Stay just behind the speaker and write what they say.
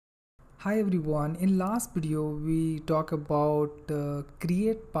Hi everyone, in last video we talked about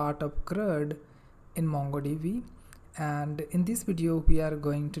create part of CRUD in MongoDB, and in this video we are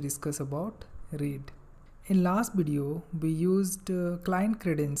going to discuss about read. In last video we used client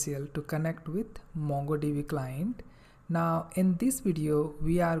credential to connect with MongoDB client. Now in this video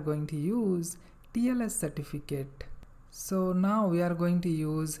we are going to use TLS certificate. So now we are going to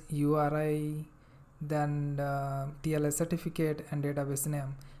use URI, then TLS certificate and database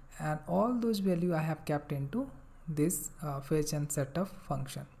name, and all those value I have kept into this fetch and setup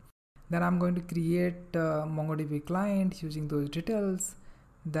function. Then I'm going to create MongoDB client using those details.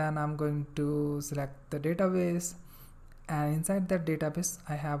 Then I'm going to select the database, and inside that database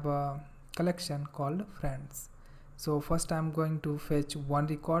I have a collection called friends. So first I'm going to fetch one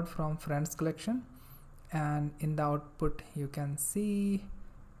record from friends collection, and in the output you can see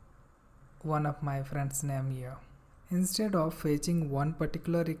one of my friends' name here. Instead of fetching one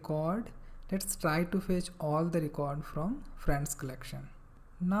particular record, let's try to fetch all the record from friends collection.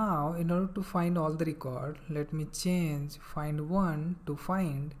 Now in order to find all the record, let me change find one to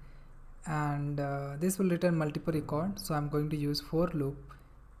find, and this will return multiple records. So I'm going to use for loop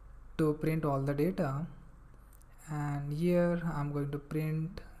to print all the data, and here I'm going to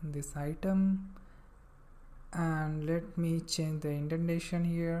print this item, and let me change the indentation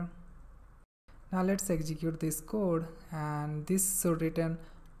here. Now let's execute this code, and this should return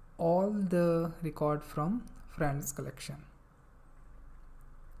all the record from friends collection,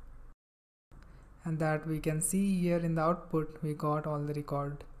 and that we can see here in the output we got all the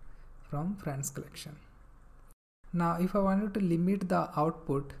record from friends collection. Now if I wanted to limit the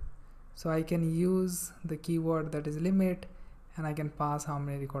output, so I can use the keyword that is limit, and I can pass how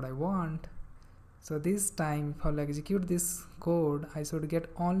many record I want. So this time if I'll execute this code, I should get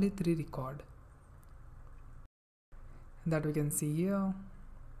only 3 record. That we can see here.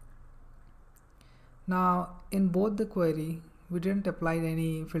 Now in both the query we didn't apply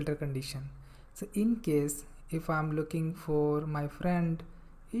any filter condition. So in case if I'm looking for my friend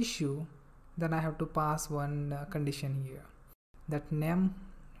issue, then I have to pass one condition here, that name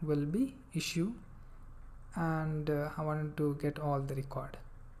will be issue, and I wanted to get all the record.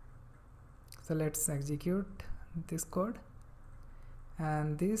 So let's execute this code,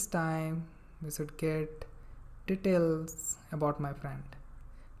 and this time we should get details about my friend,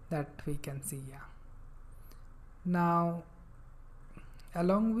 that we can see here. Now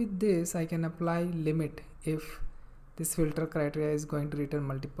along with this I can apply limit if this filter criteria is going to return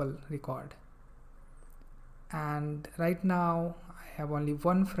multiple record, and right now I have only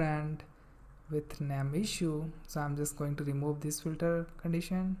one friend with name issue, so I'm just going to remove this filter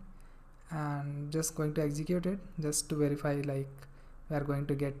condition and just going to execute it just to verify like we are going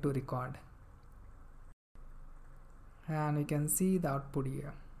to get 2 record. And you can see the output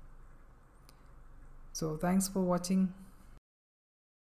here. So thanks for watching.